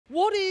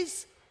What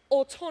is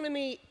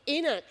autonomy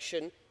in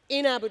action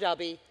in Abu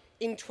Dhabi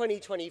in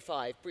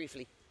 2025,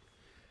 briefly?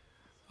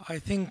 I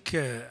think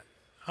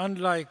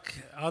unlike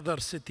other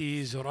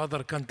cities or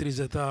other countries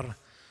that are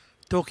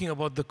talking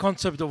about the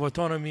concept of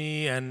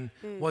autonomy and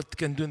what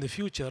can do in the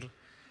future,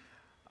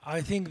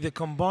 I think the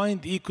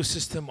combined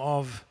ecosystem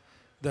of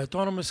the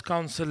Autonomous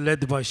Council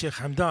led by Sheikh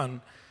Hamdan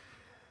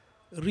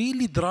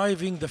really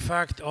driving the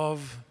fact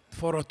of,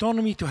 for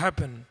autonomy to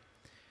happen,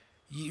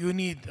 you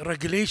need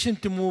regulation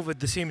to move at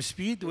the same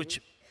speed,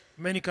 which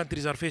many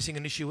countries are facing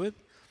an issue with.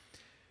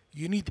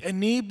 You need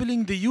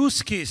enabling the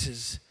use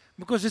cases,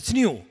 because it's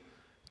new,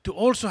 to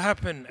also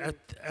happen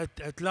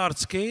at large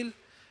scale.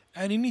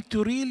 And you need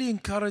to really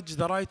encourage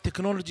the right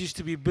technologies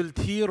to be built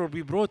here or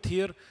be brought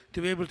here to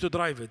be able to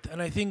drive it.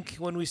 And I think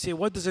when we say,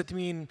 what does it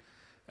mean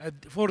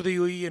for the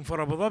UAE and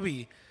for Abu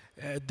Dhabi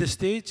at this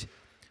stage,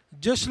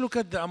 just look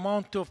at the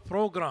amount of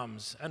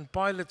programs and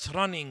pilots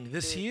running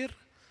this year.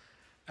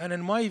 And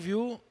in my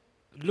view,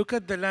 look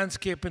at the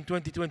landscape in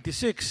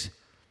 2026.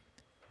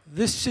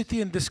 This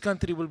city and this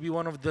country will be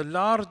one of the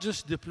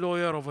largest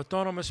deployer of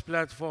autonomous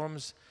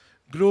platforms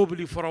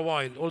globally for a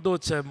while. Although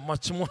it's a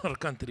much smaller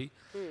country,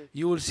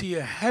 you will see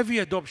a heavy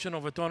adoption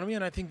of autonomy,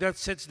 and I think that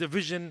sets the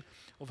vision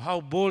of how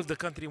bold the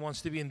country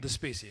wants to be in this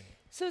space.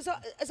 So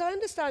as I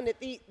understand it,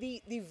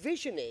 the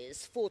vision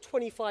is for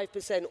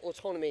 25%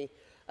 autonomy,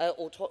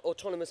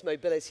 autonomous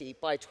mobility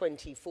by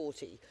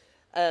 2040.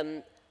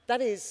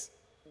 That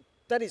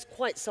is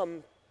quite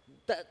some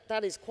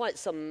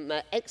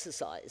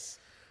exercise.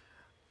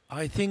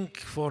 I think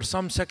for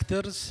some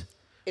sectors,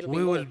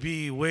 we will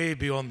be way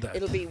beyond that.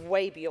 It'll be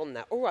way beyond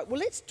that. All right, well,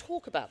 let's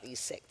talk about these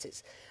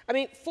sectors. I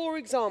mean, for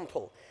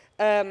example,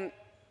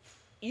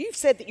 you've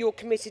said that you're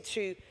committed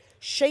to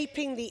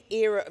shaping the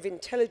era of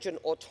intelligent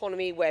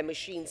autonomy where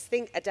machines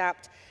think,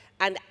 adapt,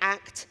 and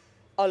act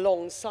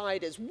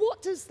alongside us.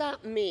 What does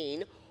that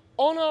mean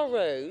on our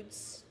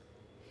roads,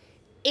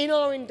 in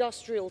our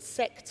industrial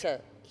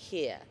sector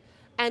here,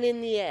 and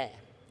in the air?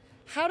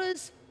 How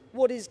does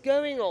what is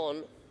going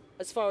on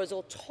as far as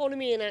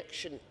autonomy in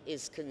action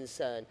is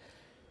concerned,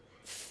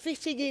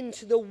 fitting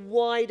into the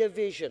wider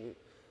vision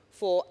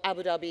for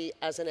Abu Dhabi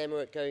as an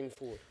emirate going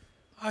forward?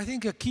 I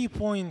think a key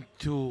point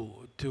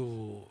to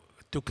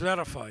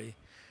clarify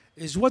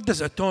is, what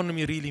does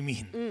autonomy really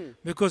mean?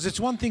 Because it's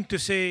one thing to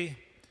say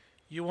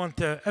you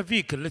want a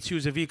vehicle, let's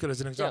use a vehicle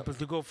as an example,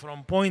 to go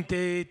from point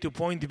A to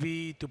point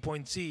B to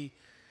point C,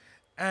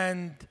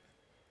 and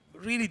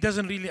really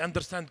doesn't really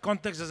understand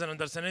context, doesn't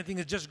understand anything.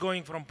 It's just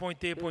going from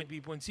point A, point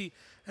B, point C.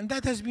 And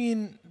that has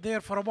been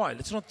there for a while.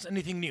 It's not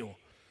anything new.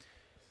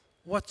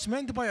 What's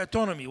meant by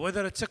autonomy,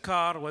 whether it's a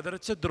car, whether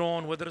it's a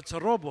drone, whether it's a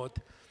robot,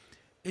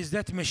 is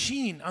that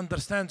machine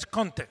understands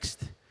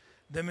context.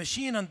 The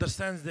machine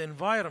understands the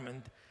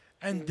environment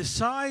and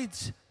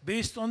decides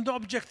based on the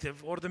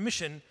objective or the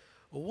mission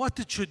what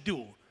it should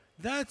do.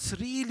 That's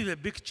really the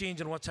big change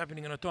in what's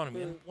happening in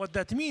autonomy. And what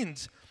that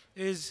means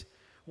is,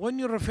 when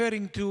you're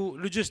referring to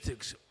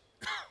logistics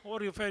or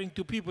referring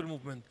to people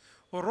movement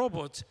or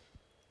robots,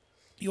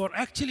 you're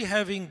actually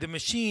having the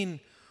machine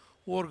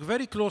work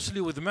very closely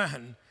with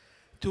man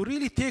to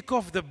really take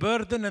off the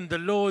burden and the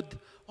load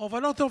of a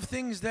lot of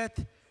things that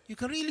you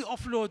can really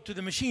offload to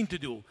the machine to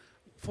do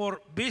for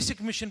basic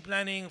mission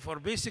planning, for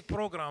basic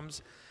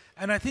programs.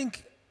 And I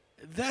think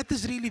that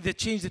is really the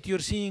change that you're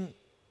seeing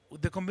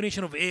with the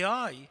combination of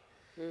AI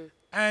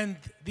and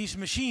these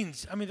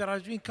machines. I mean, there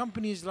have been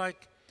companies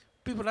like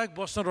people like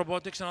Boston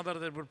Robotics and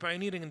others that were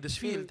pioneering in this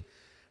field.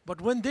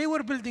 But when they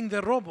were building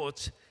their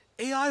robots,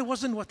 AI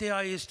wasn't what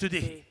AI is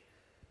today.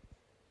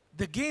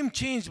 The game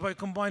changed by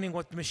combining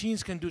what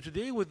machines can do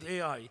today with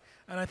AI.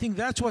 And I think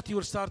that's what you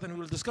will start, and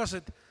we will discuss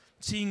it,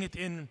 seeing it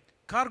in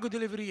cargo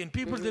delivery, in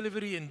people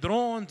delivery, in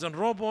drones and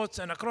robots,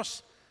 and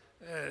across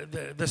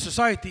the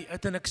society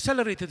at an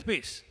accelerated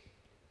pace.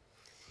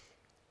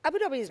 Abu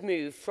Dhabi has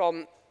moved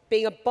from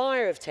being a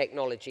buyer of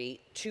technology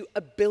to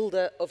a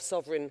builder of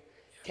sovereign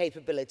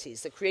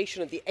capabilities. The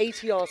creation of the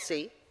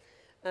ATRC,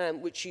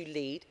 which you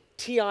lead,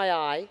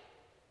 TII,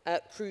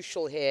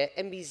 crucial here,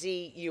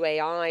 MBZ,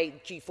 UAI,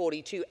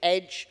 G42,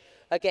 Edge,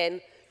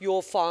 again,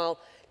 your file,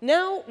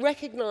 now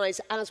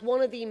recognized as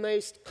one of the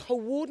most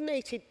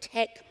coordinated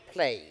tech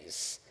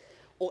plays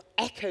or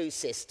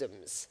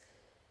ecosystems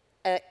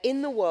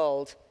in the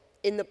world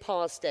in the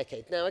past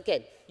decade. Now,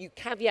 again, you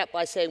caveat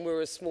by saying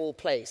we're a small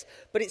place,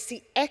 but it's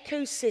the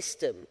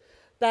ecosystem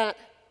that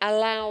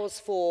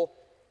allows for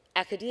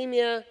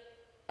academia,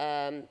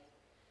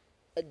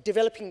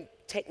 developing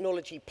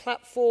technology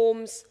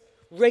platforms,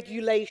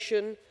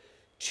 regulation,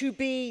 to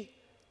be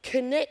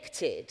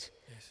connected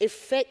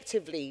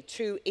effectively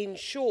to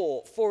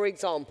ensure, for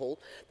example,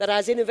 that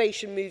as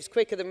innovation moves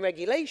quicker than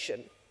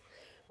regulation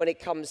when it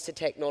comes to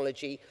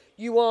technology,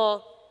 you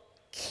are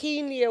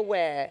keenly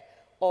aware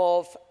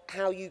of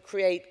how you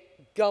create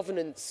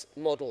governance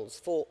models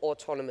for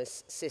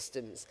autonomous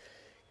systems.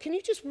 Can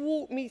you just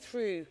walk me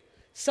through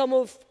some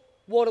of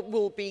what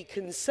will be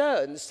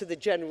concerns to the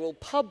general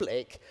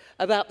public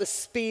about the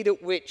speed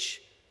at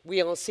which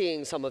we are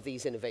seeing some of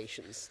these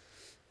innovations?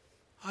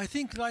 I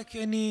think like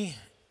any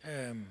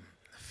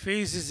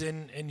phases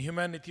in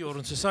humanity or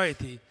in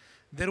society,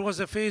 there was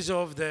a phase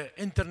of the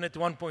Internet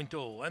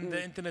 1.0 and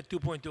the Internet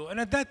 2.0. And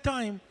at that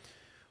time,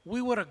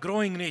 we were a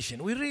growing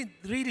nation. We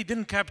really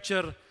didn't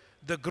capture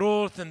the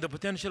growth and the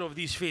potential of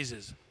these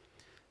phases.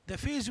 The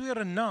phase we are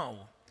in now,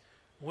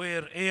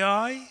 where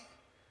AI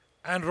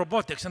and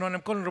robotics, and when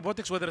I'm calling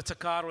robotics, whether it's a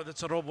car, whether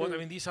it's a robot, I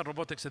mean, these are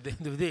robotics at the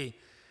end of the day,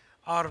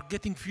 are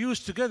getting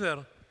fused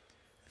together.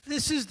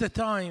 This is the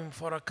time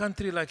for a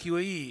country like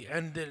UAE,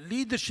 and the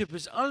leadership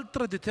is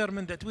ultra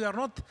determined that we are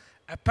not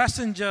a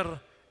passenger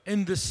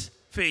in this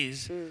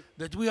phase,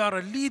 that we are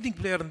a leading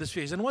player in this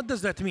phase. And what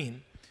does that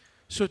mean?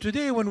 So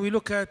today, when we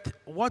look at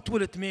what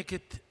will it make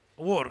it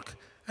work,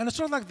 and it's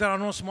not like there are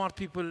no smart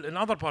people in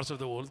other parts of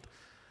the world,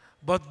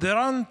 but there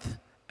aren't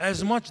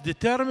as much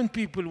determined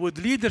people with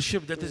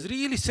leadership that is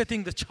really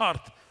setting the chart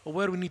of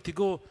where we need to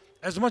go,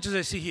 as much as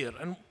I see here.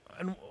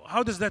 And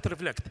how does that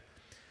reflect?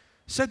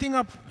 Setting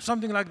up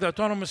something like the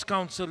Autonomous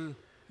Council in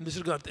this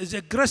regard is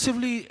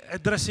aggressively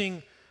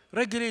addressing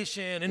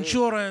regulation,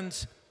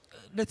 insurance.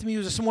 Let me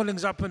use a small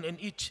example in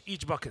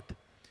each bucket.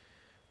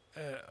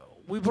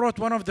 We brought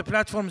one of the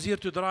platforms here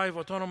to drive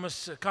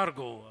autonomous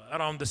cargo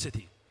around the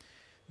city.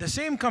 The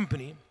same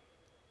company,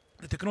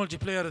 the technology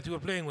player that we were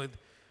playing with,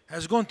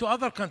 has gone to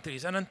other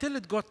countries, and until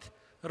it got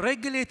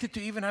regulated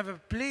to even have a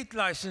plate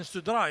license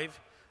to drive,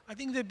 I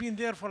think they've been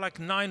there for like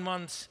 9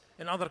 months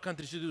in other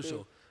countries to do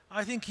so.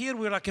 I think here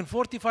we're like in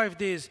 45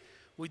 days,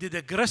 we did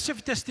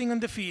aggressive testing in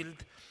the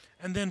field,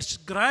 and then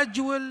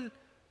gradual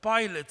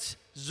pilots,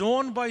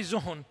 zone by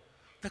zone.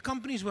 The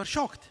companies were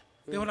shocked.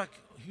 They were like,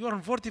 you're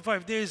in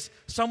 45 days,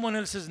 someone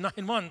else is 9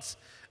 months,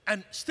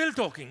 and still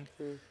talking.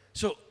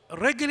 So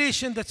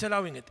regulation that's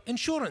allowing it.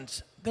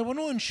 Insurance, there were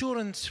no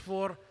insurance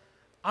for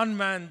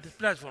unmanned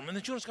platform. And the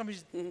insurance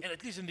companies,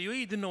 at least in the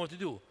UAE, didn't know what to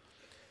do.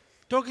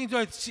 Talking to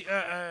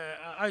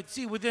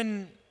ITC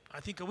within, I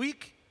think, a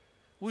week,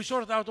 we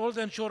sorted out all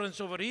the insurance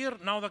over here.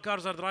 Now the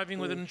cars are driving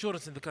with an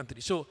insurance in the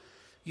country. So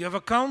you have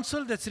a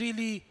council that's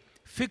really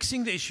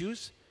fixing the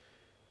issues.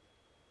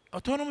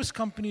 Autonomous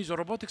companies or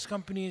robotics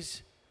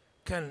companies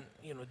can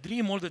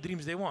dream all the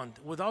dreams they want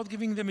without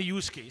giving them a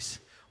use case,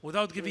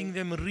 without giving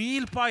them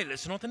real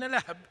pilots, not in a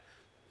lab.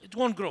 It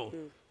won't grow.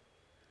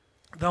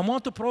 The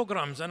amount of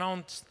programs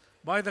announced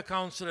by the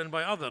council and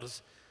by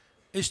others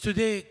is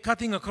today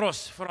cutting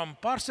across from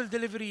parcel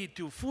delivery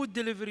to food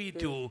delivery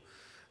to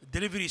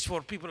deliveries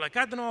for people like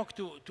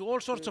ADNOC to all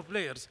sorts of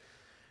players.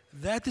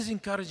 That is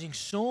encouraging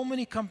so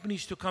many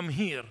companies to come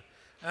here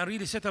and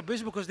really set up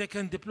base because they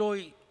can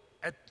deploy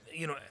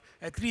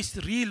at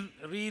least real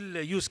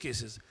use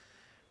cases.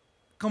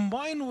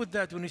 Combined with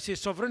that, when we say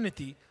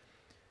sovereignty,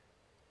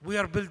 we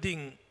are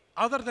building,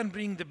 other than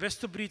bringing the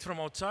best of breed from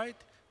outside,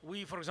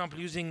 we, for example,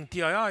 using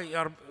TII,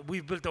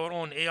 we've built our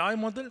own AI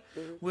model.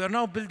 We are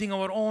now building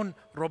our own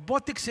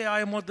robotics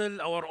AI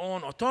model, our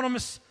own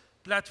autonomous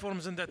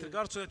platforms in that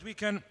regard, so that we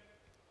can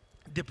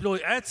deploy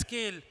at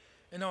scale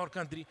in our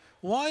country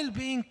while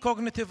being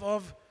cognitive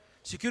of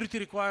security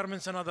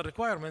requirements and other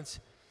requirements.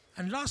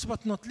 And last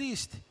but not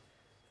least,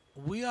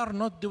 we are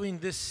not doing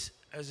this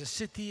as a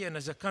city and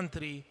as a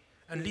country,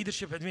 and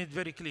leadership has made it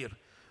very clear.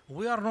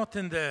 We are not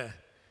in the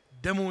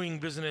demoing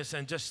business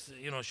and just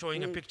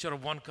showing a picture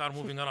of one car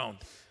moving around.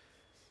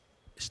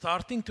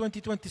 Starting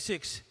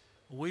 2026,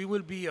 we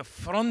will be a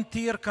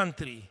frontier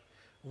country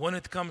when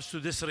it comes to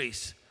this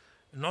race.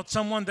 Not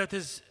someone that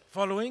is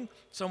following,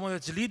 someone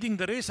that's leading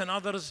the race, and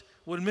others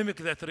will mimic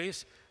that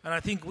race. And I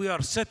think we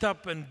are set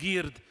up and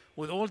geared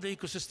with all the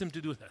ecosystem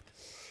to do that.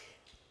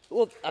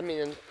 Well, I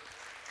mean,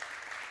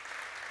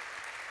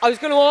 I was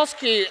going to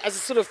ask you as a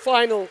sort of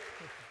final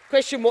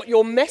question what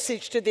your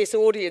message to this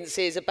audience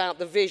is about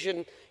the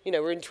vision.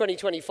 We're in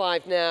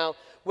 2025 now,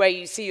 where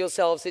you see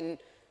yourselves in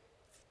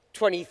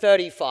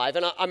 2035.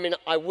 And I mean,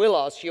 I will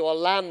ask you, I'll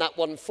land that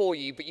one for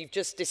you, but you've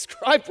just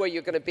described where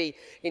you're going to be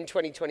in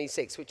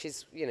 2026, which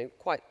is,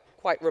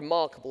 quite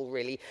remarkable,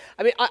 really.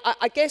 I mean,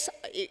 I guess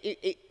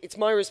it's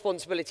my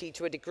responsibility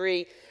to a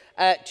degree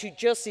to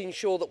just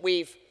ensure that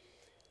we've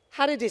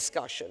had a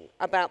discussion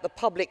about the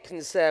public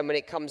concern when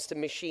it comes to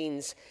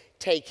machines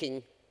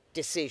taking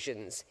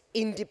decisions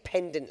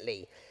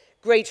independently.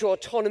 Greater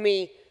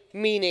autonomy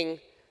meaning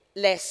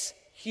less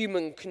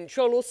human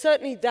control, or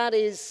certainly that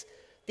is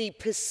the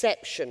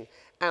perception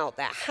out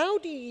there. How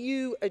do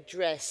you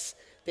address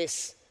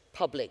this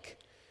public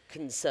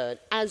concern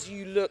as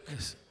you look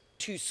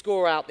to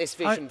score out this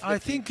vision for the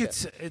future? I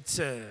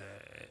think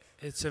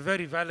it's a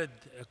very valid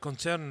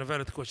concern and a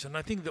valid question.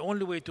 I think the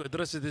only way to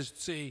address it is to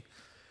say,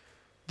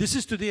 this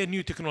is today a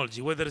new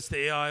technology, whether it's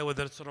the AI,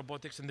 whether it's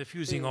robotics and the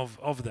fusing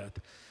of that.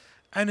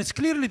 And it's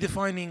clearly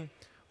defining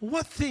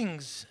what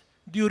things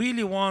do you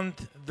really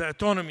want the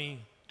autonomy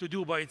to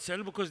do by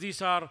itself, because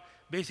these are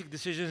basic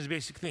decisions,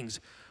 basic things.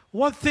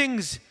 What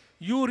things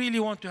you really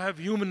want to have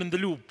human in the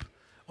loop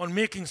on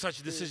making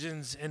such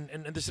decisions in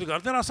this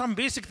regard? There are some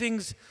basic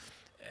things,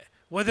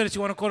 whether it's you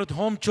want to call it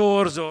home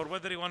chores or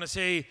whether you want to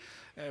say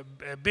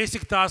a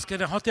basic task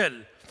in a hotel,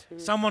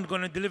 someone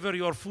going to deliver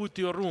your food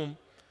to your room.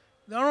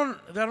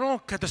 there are no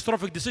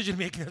catastrophic decision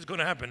making that's going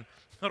to happen.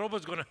 The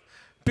robot's going to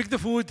pick the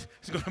food,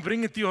 it's going to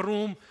bring it to your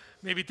room,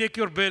 maybe take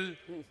your bill.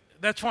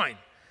 That's fine.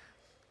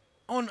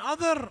 On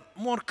other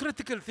more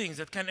critical things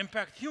that can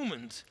impact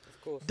humans,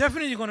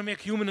 definitely you're going to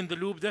make human in the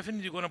loop,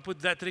 definitely you're going to put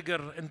that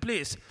trigger in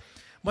place.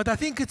 But I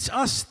think it's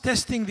us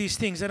testing these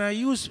things, and I'll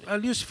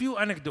use few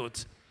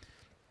anecdotes.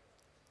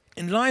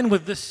 In line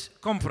with this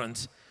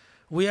conference,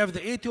 we have the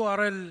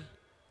A2RL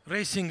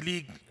Racing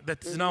League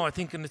that is now, I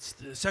think, in its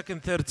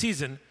second, third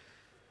season,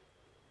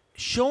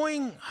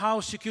 showing how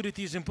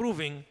security is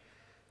improving.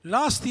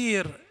 Last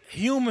year,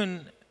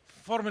 human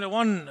Formula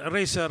One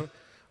racer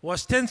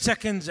was 10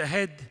 seconds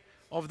ahead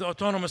of the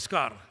autonomous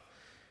car.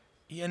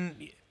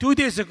 And 2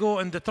 days ago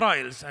in the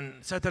trials,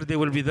 and Saturday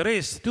will be the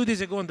race, 2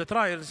 days ago in the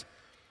trials,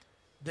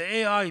 the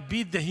AI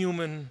beat the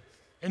human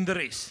in the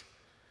race.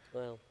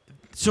 Wow.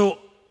 So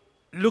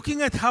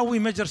looking at how we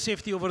measure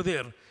safety over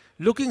there,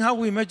 looking how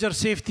we measure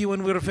safety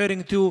when we're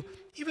referring to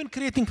even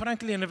creating,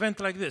 frankly, an event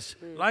like this,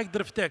 like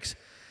DriftX,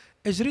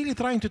 is really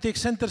trying to take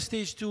center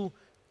stage to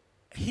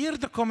hear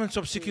the comments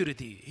of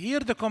security, hear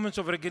the comments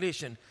of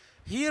regulation,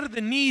 hear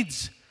the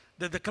needs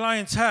that the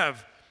clients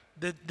have.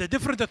 The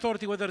different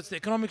authority, whether it's the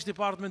economics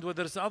department,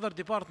 whether it's the other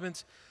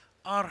departments,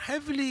 are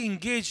heavily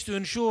engaged to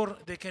ensure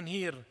they can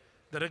hear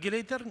the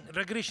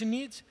regulation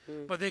needs,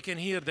 but they can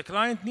hear the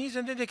client needs,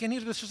 and then they can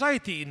hear the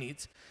society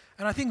needs.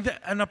 And I think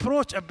that an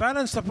approach, a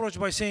balanced approach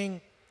by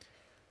saying,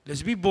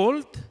 let's be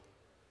bold.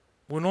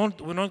 We're not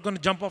going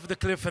to jump off the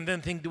cliff and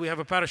then think, do we have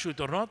a parachute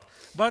or not?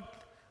 But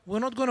we're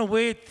not going to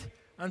wait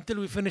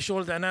until we finish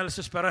all the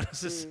analysis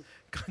paralysis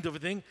kind of a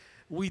thing.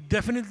 We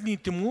definitely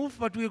need to move,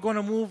 but we're going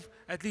to move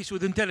at least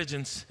with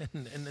intelligence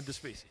in the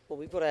space. Well,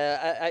 we've got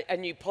a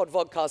new pod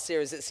vodcast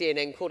series at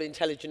CNN called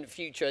Intelligent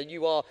Future.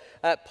 You are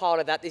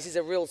part of that. This is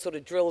a real sort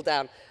of drill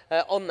down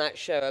on that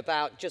show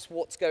about just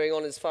what's going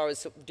on as far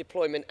as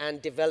deployment and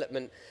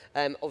development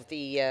of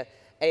the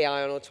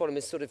AI and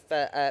autonomous sort of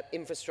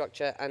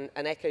infrastructure and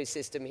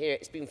ecosystem here.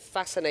 It's been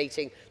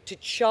fascinating to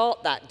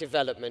chart that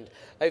development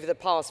over the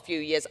past few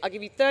years. I'll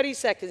give you 30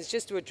 seconds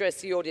just to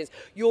address the audience.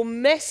 Your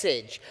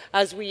message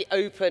as we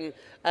open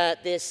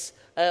this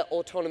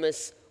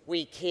autonomous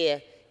week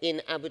here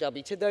in Abu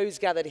Dhabi to those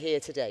gathered here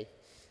today.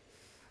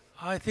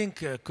 I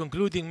think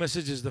concluding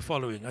message is the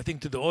following. I think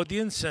to the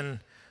audience and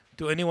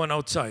to anyone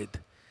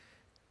outside,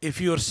 if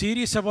you're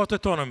serious about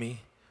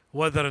autonomy,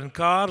 whether in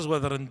cars,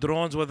 whether in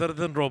drones, whether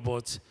in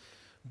robots,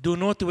 do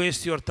not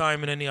waste your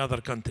time in any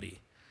other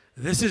country.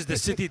 This is the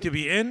city to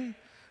be in.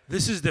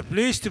 This is the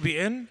place to be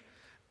in.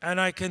 And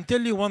I can tell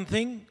you one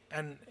thing,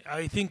 and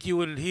I think you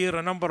will hear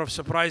a number of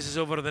surprises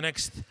over the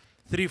next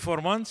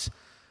 3-4 months.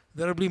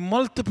 There will be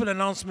multiple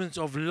announcements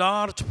of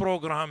large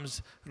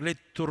programs related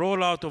to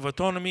rollout of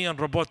autonomy and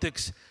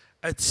robotics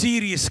at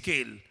serious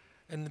scale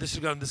in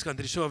this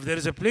country. So if there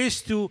is a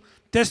place to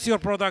test your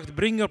product,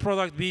 bring your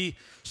product, be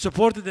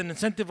supported and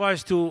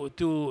incentivized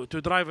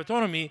to drive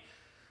autonomy,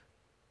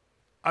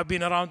 I've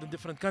been around in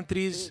different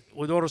countries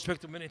with all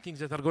respect to many things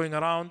that are going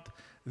around.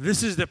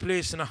 This is the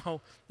place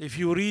now if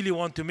you really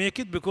want to make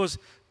it, because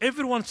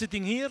everyone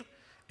sitting here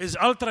is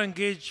ultra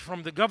engaged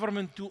from the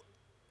government to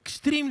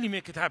extremely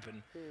make it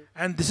happen.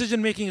 And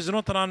decision making is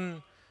not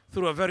run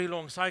through a very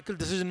long cycle.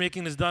 Decision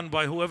making is done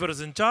by whoever is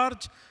in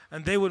charge,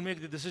 and they will make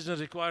the decisions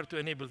required to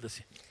enable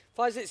this.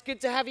 Faisal, it's good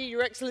to have you,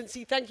 Your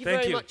Excellency. Thank you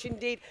very much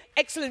indeed.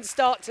 Excellent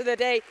start to the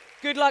day.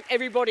 Good luck,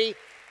 everybody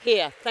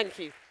here. Thank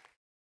you.